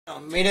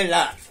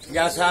Mírenla,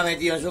 ya se ha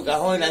metido en su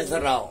cajón y la ha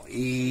encerrado.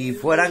 Y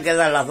fueran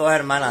quedan las dos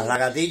hermanas, la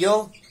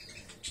Gatillo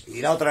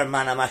y la otra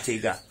hermana más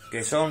chica,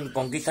 que son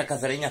conquistas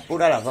cacereñas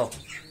puras las dos.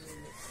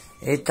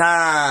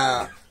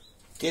 Esta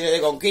tiene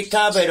de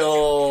conquista,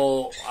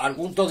 pero al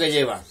punto que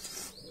lleva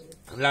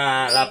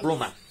la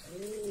pluma.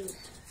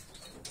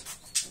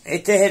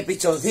 Este es el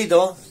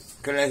pichoncito,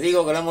 que les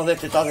digo que lo hemos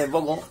destetado hace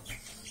poco.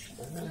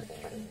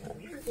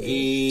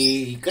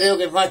 Y creo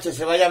que el macho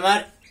se va a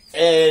llamar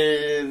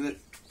el...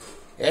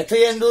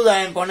 Estoy en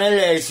duda en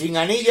ponerle el sin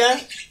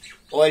anillas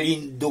o el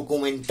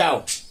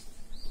indocumentado.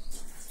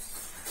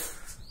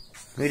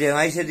 Miren,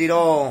 ahí se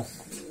tiró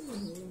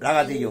la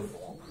Gatillo.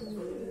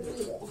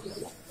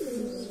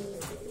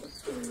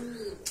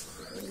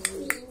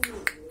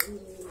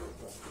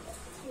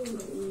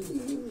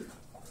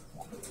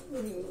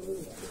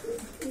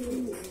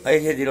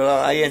 Ahí se tiró,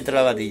 ahí entra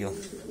la Gatillo.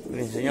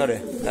 Miren,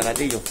 señores, la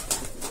Gatillo.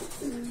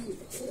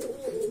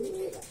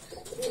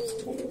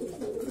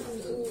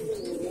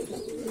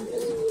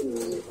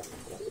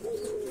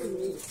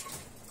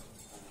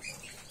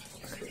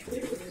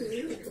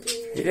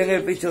 Miren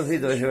el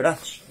pichoncito ese, ¿verdad?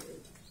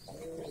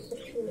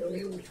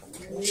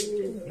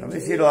 A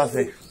ver si lo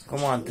hace,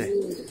 como antes.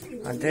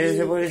 Antes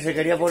se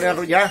quería poner a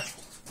arrullar.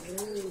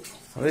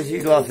 A ver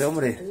si lo hace,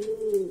 hombre.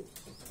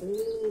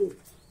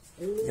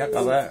 Ya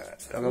acaba.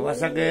 Lo que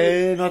pasa es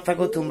que no está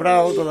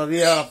acostumbrado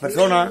todavía a las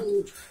personas.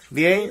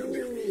 Bien.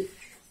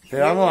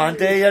 Pero vamos,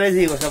 antes ya les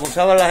digo, se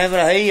aposaban las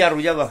hembras ahí y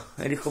arrullaba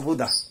el hijo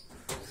puta.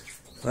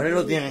 Ahora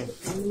lo tienen.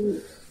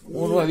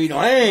 Un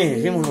nuevino,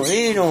 hicimos un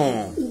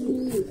nuevino.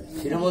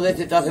 Si no hemos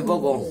destetado hace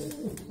poco.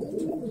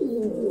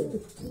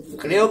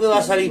 Creo que va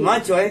a salir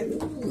macho,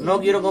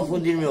 No quiero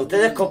confundirme.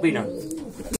 ¿Ustedes qué opinan?